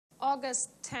August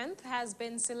 10th has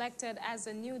been selected as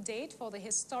a new date for the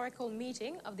historical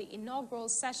meeting of the inaugural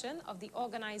session of the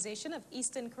Organization of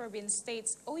Eastern Caribbean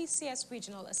States OECS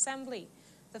Regional Assembly.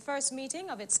 The first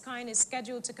meeting of its kind is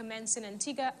scheduled to commence in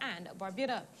Antigua and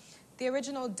Barbuda. The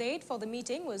original date for the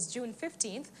meeting was June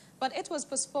 15th, but it was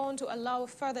postponed to allow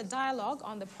further dialogue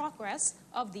on the progress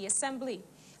of the Assembly.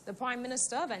 The Prime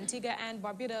Minister of Antigua and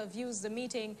Barbuda views the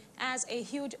meeting as a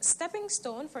huge stepping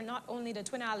stone for not only the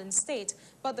Twin Island state,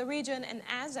 but the region, and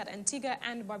adds that Antigua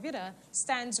and Barbuda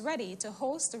stands ready to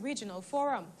host the regional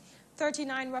forum.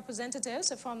 39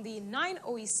 representatives from the 9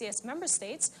 OECS member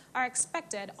states are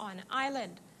expected on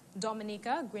island.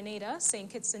 Dominica, Grenada, St.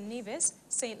 Kitts and Nevis,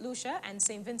 St. Lucia, and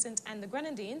St. Vincent and the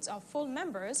Grenadines are full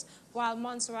members, while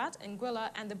Montserrat, Anguilla,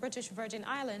 and the British Virgin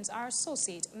Islands are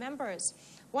associate members.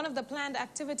 One of the planned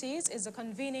activities is the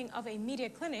convening of a media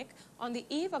clinic on the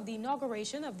eve of the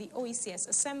inauguration of the OECS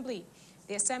Assembly.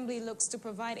 The Assembly looks to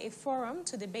provide a forum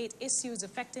to debate issues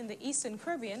affecting the Eastern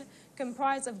Caribbean,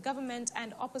 comprised of government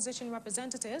and opposition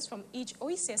representatives from each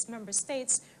OECS member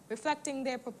states, reflecting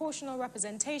their proportional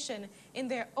representation in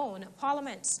their own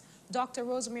parliaments. Dr.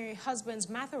 Rosemary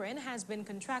Husbands-Mathurin has been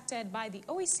contracted by the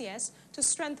OECS to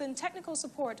strengthen technical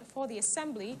support for the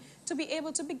Assembly to be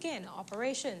able to begin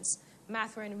operations.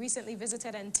 Mathurin recently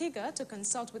visited Antigua to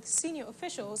consult with senior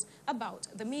officials about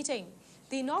the meeting.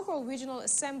 The inaugural Regional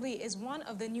Assembly is one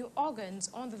of the new organs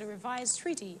under the revised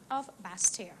Treaty of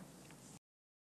Bastia.